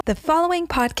The following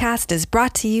podcast is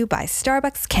brought to you by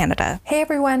Starbucks Canada. Hey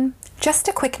everyone, just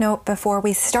a quick note before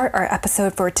we start our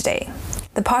episode for today.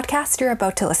 The podcast you're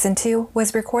about to listen to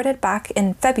was recorded back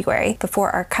in February before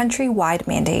our country-wide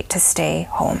mandate to stay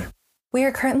home. We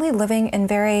are currently living in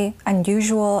very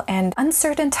unusual and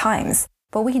uncertain times,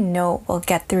 but we know we'll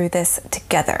get through this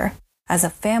together as a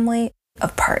family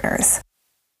of partners.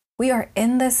 We are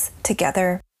in this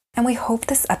together, and we hope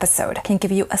this episode can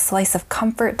give you a slice of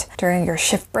comfort during your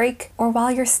shift break or while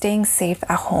you're staying safe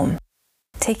at home.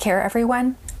 Take care,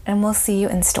 everyone, and we'll see you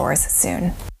in stores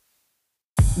soon.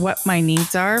 What my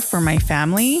needs are for my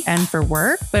family and for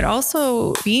work, but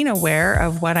also being aware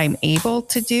of what I'm able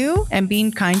to do and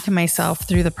being kind to myself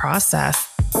through the process.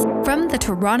 From the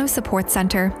Toronto Support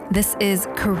Centre, this is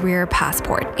Career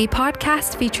Passport, a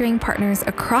podcast featuring partners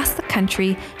across the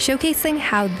country showcasing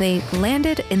how they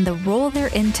landed in the role they're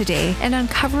in today and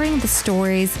uncovering the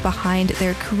stories behind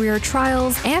their career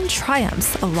trials and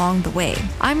triumphs along the way.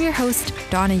 I'm your host,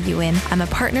 Donna Ewan. I'm a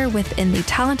partner within the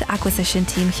talent acquisition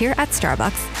team here at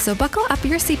Starbucks, so buckle up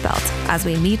your seatbelt as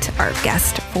we meet our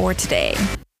guest for today.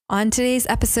 On today's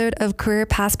episode of Career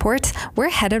Passport, we're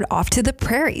headed off to the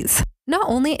prairies. Not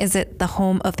only is it the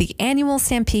home of the annual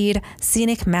Stampede,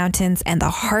 scenic mountains, and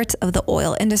the heart of the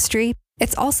oil industry,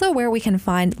 it's also where we can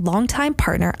find longtime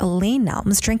partner Elaine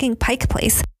Nelms drinking Pike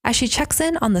Place as she checks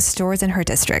in on the stores in her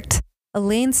district.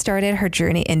 Elaine started her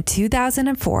journey in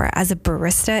 2004 as a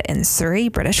barista in Surrey,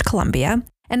 British Columbia.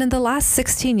 And in the last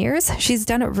 16 years, she's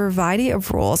done a variety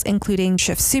of roles, including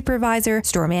shift supervisor,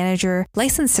 store manager,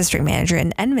 licensed district manager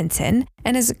in Edmonton,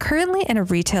 and is currently in a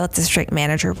retail district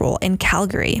manager role in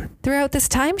Calgary. Throughout this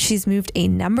time, she's moved a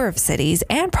number of cities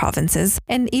and provinces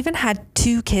and even had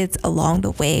 2 kids along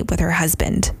the way with her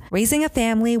husband. Raising a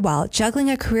family while juggling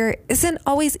a career isn't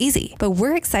always easy, but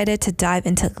we're excited to dive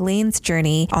into Elaine's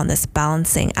journey on this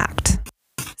balancing act.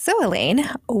 So Elaine,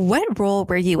 what role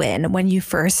were you in when you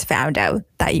first found out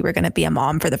that you were going to be a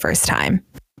mom for the first time?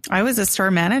 I was a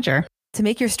store manager. To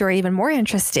make your story even more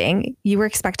interesting, you were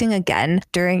expecting again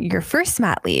during your first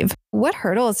mat leave. What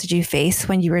hurdles did you face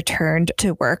when you returned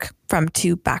to work from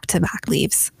 2 back-to-back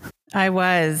leaves? I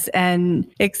was, and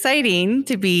exciting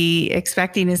to be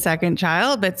expecting a second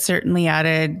child, but certainly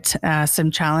added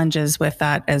some challenges with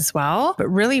that as well. But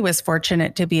really was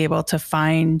fortunate to be able to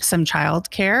find some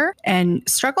childcare and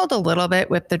struggled a little bit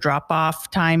with the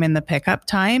drop-off time and the pickup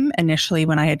time initially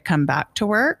when I had come back to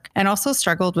work, and also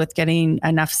struggled with getting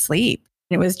enough sleep.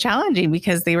 It was challenging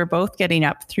because they were both getting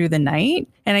up through the night.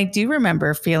 And I do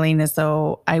remember feeling as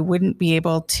though I wouldn't be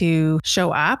able to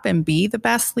show up and be the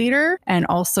best leader, and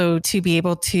also to be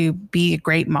able to be a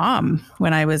great mom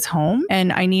when I was home.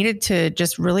 And I needed to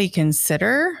just really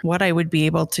consider what I would be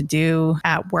able to do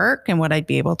at work and what I'd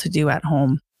be able to do at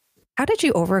home. How did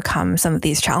you overcome some of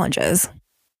these challenges?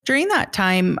 During that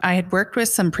time, I had worked with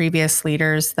some previous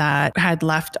leaders that had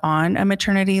left on a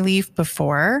maternity leave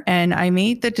before, and I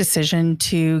made the decision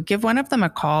to give one of them a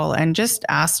call and just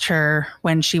asked her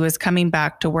when she was coming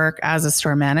back to work as a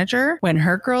store manager, when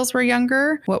her girls were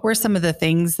younger, what were some of the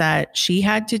things that she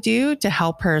had to do to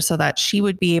help her so that she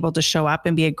would be able to show up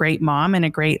and be a great mom and a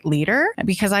great leader?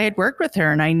 Because I had worked with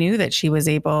her and I knew that she was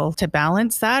able to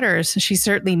balance that, or she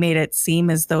certainly made it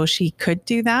seem as though she could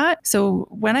do that. So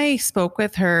when I spoke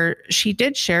with her, she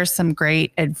did share some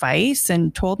great advice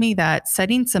and told me that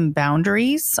setting some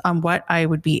boundaries on what I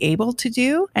would be able to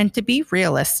do and to be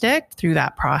realistic through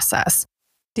that process.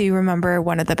 Do you remember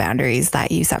one of the boundaries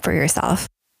that you set for yourself?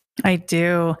 I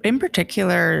do. In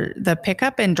particular, the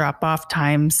pickup and drop off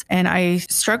times. And I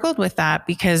struggled with that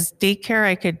because daycare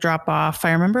I could drop off.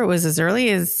 I remember it was as early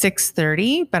as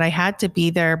 6:30, but I had to be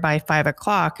there by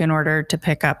 5:00 in order to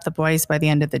pick up the boys by the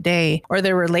end of the day, or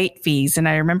there were late fees. And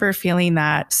I remember feeling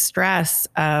that stress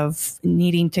of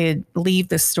needing to leave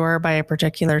the store by a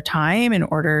particular time in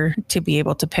order to be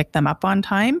able to pick them up on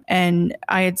time. And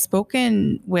I had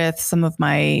spoken with some of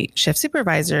my shift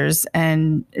supervisors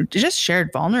and just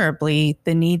shared vulnerability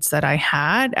the needs that I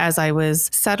had as I was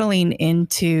settling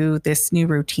into this new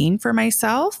routine for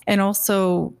myself, and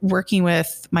also working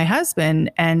with my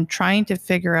husband and trying to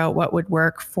figure out what would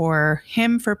work for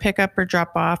him for pickup or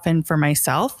drop off and for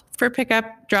myself for pickup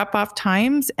drop off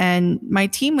times. And my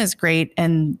team was great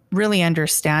and really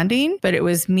understanding, but it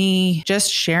was me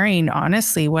just sharing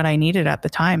honestly what I needed at the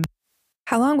time.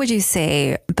 How long would you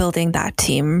say building that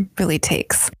team really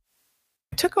takes?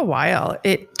 It took a while.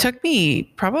 It took me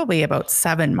probably about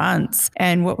 7 months.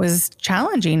 And what was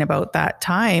challenging about that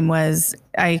time was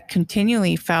I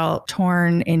continually felt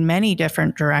torn in many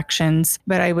different directions,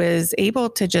 but I was able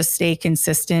to just stay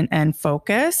consistent and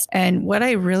focused. And what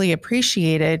I really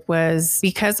appreciated was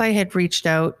because I had reached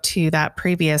out to that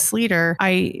previous leader,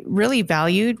 I really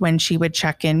valued when she would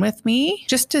check in with me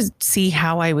just to see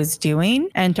how I was doing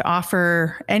and to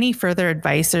offer any further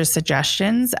advice or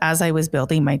suggestions as I was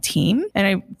building my team. And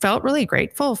I felt really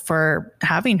grateful for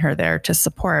having her there to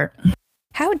support.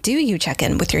 How do you check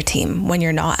in with your team when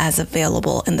you're not as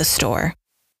available in the store?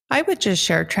 I would just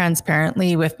share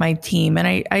transparently with my team,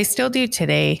 and I still do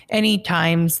today, any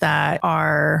times that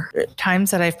are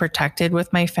times that I've protected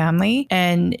with my family.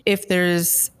 And if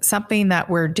there's something that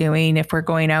we're doing, if we're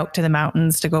going out to the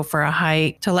mountains to go for a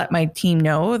hike, to let my team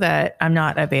know that I'm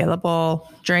not available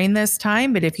during this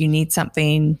time, but if you need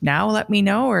something now, let me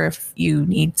know. Or if you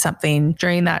need something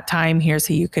during that time, here's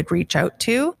who you could reach out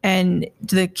to. And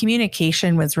the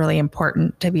communication was really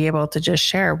important to be able to just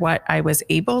share what I was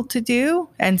able to do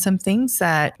and some things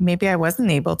that maybe I wasn't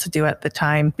able to do at the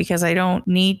time, because I don't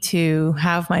need to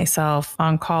have myself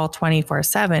on call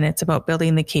 24/7. It's about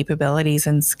building the capabilities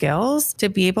and skills to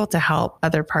be able to help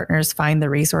other partners find the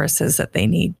resources that they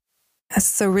need.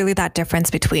 So really that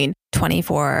difference between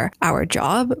 24-hour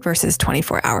job versus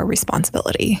 24-hour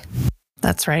responsibility.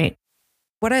 That's right.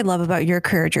 What I love about your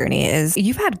career journey is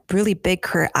you've had really big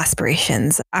career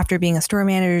aspirations after being a store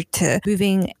manager to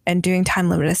moving and doing time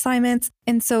limited assignments.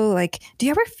 And so do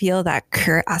you ever feel that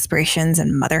career aspirations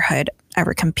and motherhood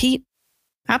ever compete?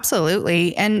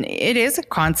 Absolutely. And it is a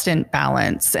constant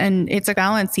balance. And it's a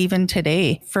balance even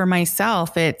today. For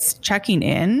myself, it's checking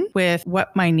in with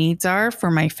what my needs are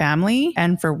for my family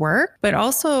and for work, but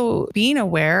also being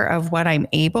aware of what I'm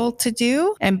able to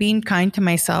do and being kind to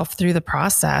myself through the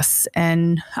process.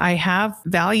 And I have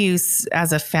values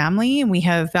as a family, and we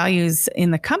have values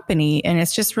in the company. And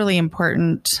it's just really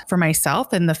important for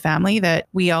myself and the family that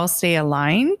we all stay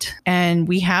aligned and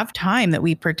we have time that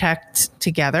we protect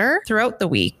together throughout the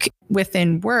week.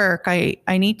 Within work, I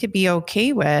need to be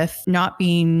okay with not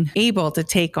being able to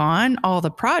take on all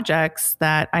the projects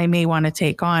that I may want to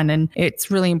take on. And it's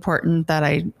really important that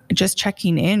I just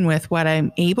checking in with what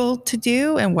I'm able to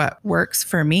do and what works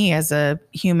for me as a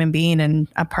human being and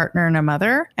a partner and a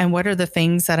mother. And what are the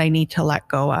things that I need to let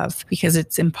go of, because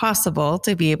it's impossible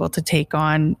to be able to take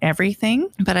on everything.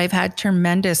 But I've had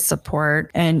tremendous support,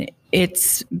 and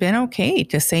it's been okay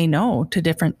to say no to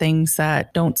different things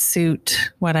that don't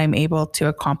suit what I'm able to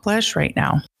accomplish right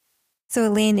now. So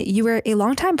Elaine, you were a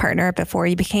longtime partner before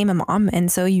you became a mom.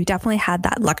 And so you definitely had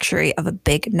that luxury of a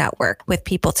big network with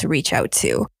people to reach out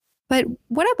to. But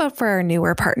what about for our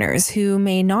newer partners who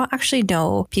may not actually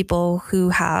know people who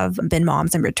have been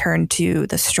moms and returned to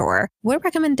the store? What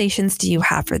recommendations do you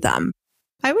have for them?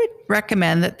 I would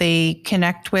recommend that they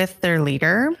connect with their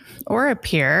leader or a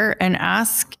peer and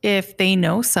ask if they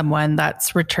know someone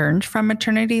that's returned from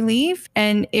maternity leave.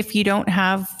 And if you don't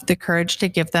have the courage to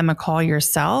give them a call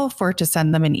yourself or to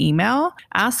send them an email,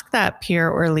 ask that peer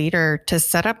or leader to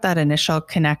set up that initial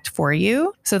connect for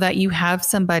you so that you have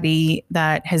somebody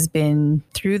that has been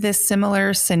through this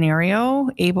similar scenario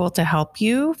able to help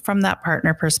you from that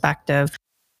partner perspective.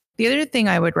 The other thing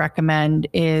I would recommend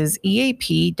is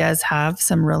EAP does have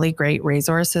some really great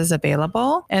resources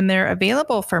available, and they're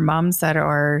available for moms that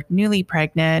are newly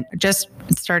pregnant, just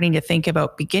starting to think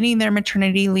about beginning their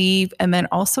maternity leave, and then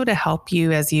also to help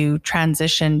you as you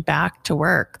transition back to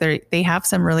work. They have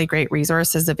some really great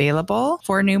resources available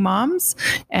for new moms,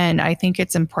 and I think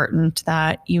it's important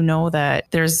that you know that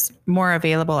there's more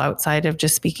available outside of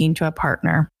just speaking to a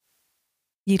partner.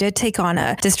 You did take on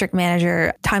a district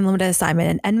manager time limited assignment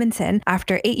in Edmonton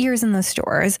after 8 years in the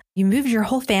stores. You moved your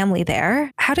whole family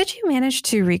there. How did you manage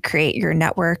to recreate your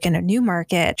network in a new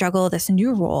market, juggle this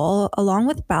new role, along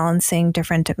with balancing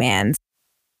different demands?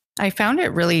 I found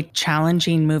it really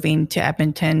challenging moving to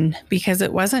Edmonton because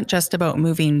it wasn't just about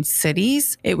moving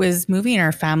cities. It was moving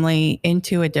our family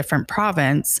into a different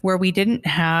province where we didn't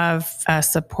have a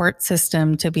support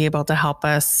system to be able to help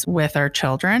us with our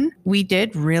children. We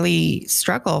did really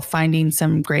struggle finding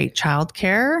some great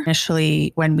childcare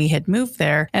initially when we had moved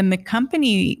there. And the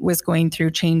company was going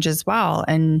through change as well.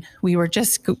 And we were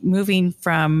just moving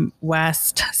from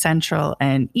west, central,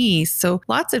 and east. So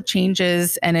lots of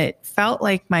changes. And it felt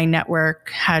like my my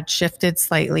network had shifted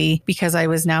slightly because I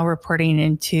was now reporting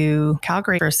into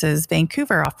Calgary versus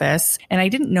Vancouver office. And I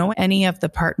didn't know any of the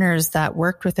partners that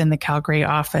worked within the Calgary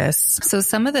office. So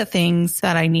some of the things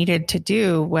that I needed to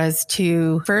do was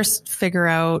to first figure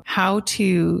out how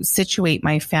to situate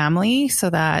my family so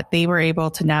that they were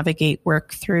able to navigate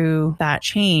work through that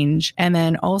change. And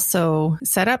then also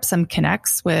set up some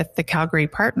connects with the Calgary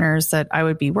partners that I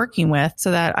would be working with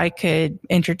so that I could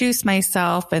introduce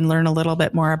myself and learn a little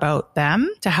bit more about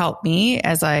them to help me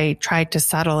as I tried to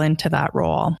settle into that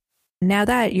role. Now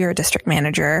that you're a district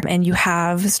manager and you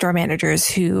have store managers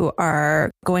who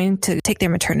are going to take their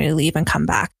maternity leave and come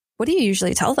back, what do you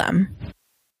usually tell them?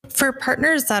 For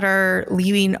partners that are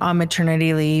leaving on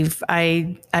maternity leave,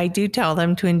 I do tell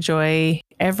them to enjoy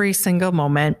every single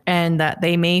moment and that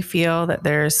they may feel that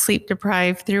they're sleep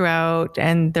deprived throughout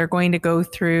and they're going to go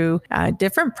through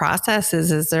different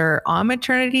processes as they're on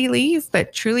maternity leave,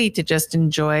 but truly to just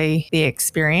enjoy the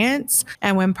experience.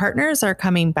 And when partners are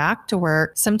coming back to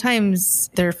work,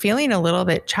 sometimes they're feeling a little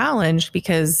bit challenged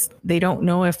because they don't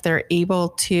know if they're able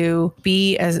to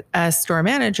be a store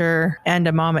manager and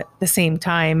a mom at the same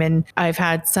time. And I've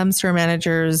had some store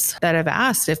managers that have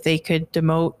asked if they could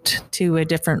demote to a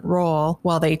different role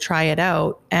while they try it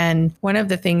out. And one of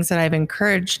the things that I've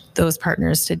encouraged those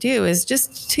partners to do is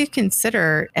just to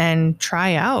consider and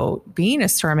try out being a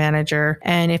store manager.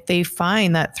 And if they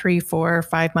find that 3, 4,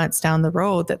 5 months down the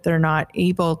road that they're not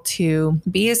able to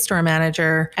be a store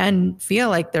manager and feel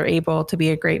like they're able to be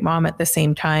a great mom at the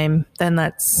same time, then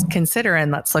let's consider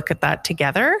and let's look at that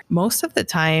together. Most of the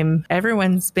time,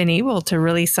 everyone's been able to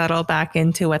really settle back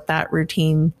into what that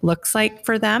routine looks like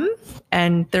for them,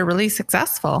 and they're really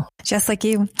successful. Just like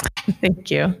you.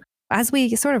 Thank you. As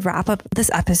we sort of wrap up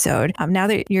this episode, now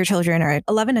that your children are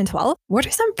 11 and 12, what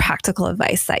are some practical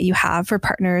advice that you have for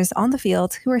partners on the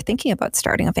field who are thinking about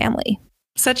starting a family?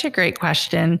 Such a great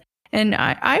question. And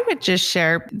I would just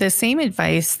share the same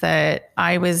advice that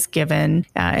I was given,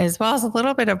 as well as a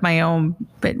little bit of my own,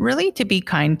 but really to be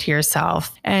kind to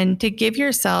yourself and to give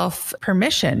yourself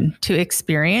permission to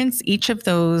experience each of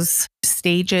those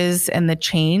stages and the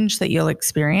change that you'll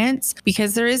experience,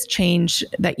 because there is change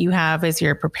that you have as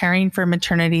you're preparing for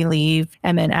maternity leave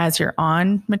and then as you're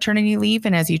on maternity leave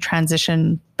and as you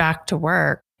transition back to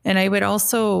work. And I would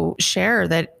also share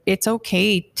that it's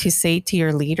okay to say to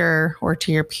your leader or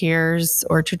to your peers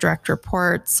or to direct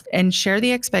reports and share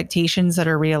the expectations that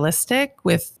are realistic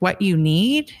with what you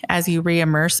need as you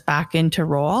re-immerse back into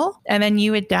role. And then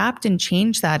you adapt and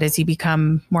change that as you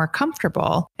become more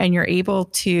comfortable and you're able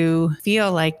to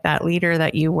feel like that leader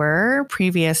that you were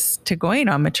previous to going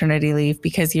on maternity leave,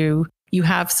 because you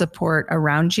have support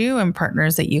around you and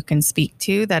partners that you can speak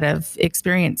to that have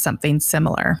experienced something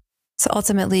similar. So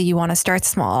ultimately, you want to start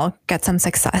small, get some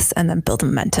success, and then build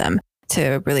momentum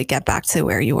to really get back to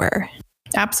where you were.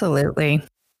 Absolutely.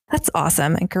 That's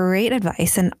awesome. And great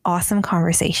advice and awesome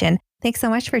conversation. Thanks so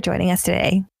much for joining us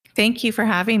today. Thank you for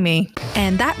having me.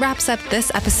 And that wraps up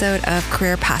this episode of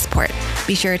Career Passport.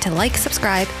 Be sure to like,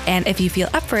 subscribe, and if you feel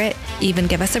up for it, even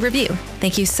give us a review.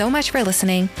 Thank you so much for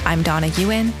listening. I'm Donna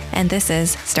Ewan, and this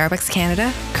is Starbucks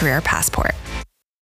Canada Career Passport.